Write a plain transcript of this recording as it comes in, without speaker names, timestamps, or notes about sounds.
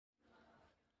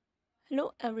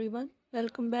Hello everyone,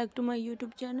 welcome back to my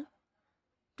YouTube channel.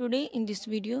 Today in this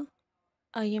video,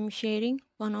 I am sharing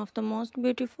one of the most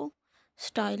beautiful,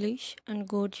 stylish and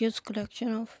gorgeous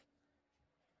collection of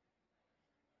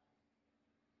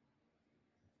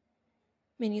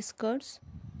mini skirts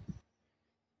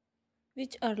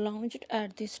which are launched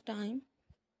at this time.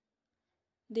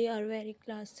 They are very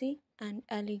classy and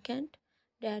elegant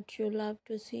that you love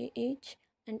to see each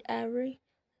and every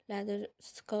leather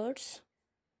skirts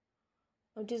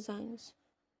or designs.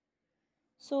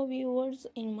 So viewers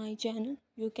in my channel,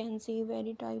 you can see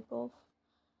very type of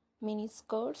mini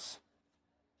skirts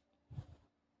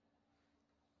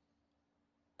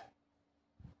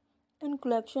and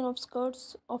collection of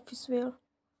skirts, office wear,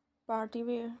 party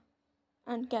wear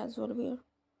and casual wear.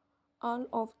 All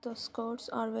of the skirts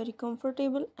are very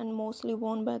comfortable and mostly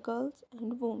worn by girls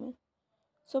and women.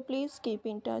 So please keep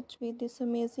in touch with this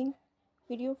amazing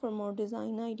video for more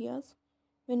design ideas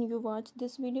when you watch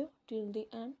this video till the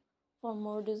end for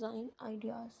more design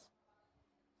ideas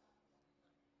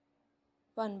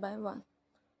one by one.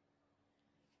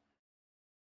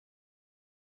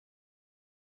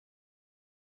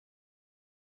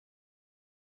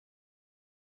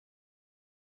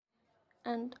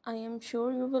 And I am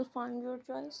sure you will find your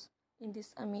choice in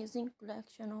this amazing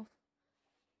collection of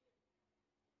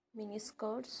mini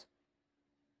skirts.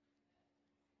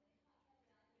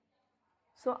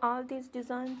 So all these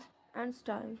designs and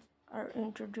styles are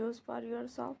introduced for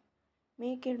yourself.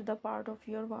 Make it the part of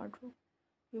your wardrobe.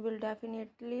 You will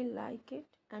definitely like it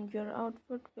and your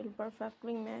outfit will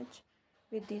perfectly match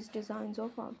with these designs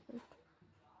of outfit.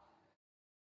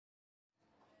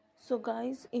 So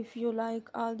guys, if you like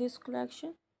all this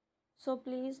collection, so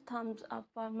please thumbs up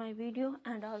for my video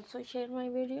and also share my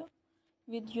video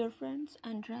with your friends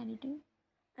and relatives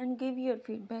and give your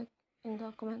feedback in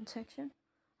the comment section.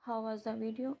 How was the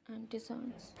video and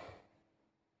designs?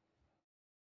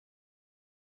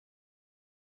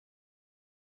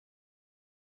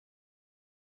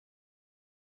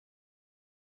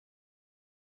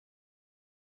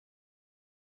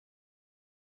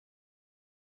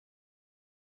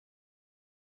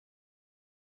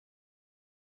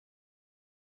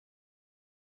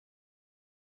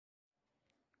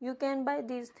 You can buy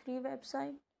these three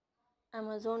websites: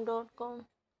 Amazon.com,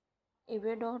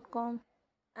 eBay.com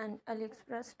and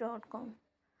AliExpress.com.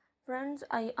 Friends,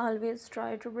 I always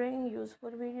try to bring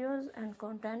useful videos and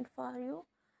content for you.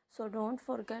 So don't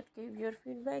forget give your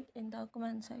feedback in the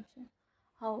comment section.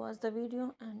 How was the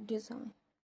video and design?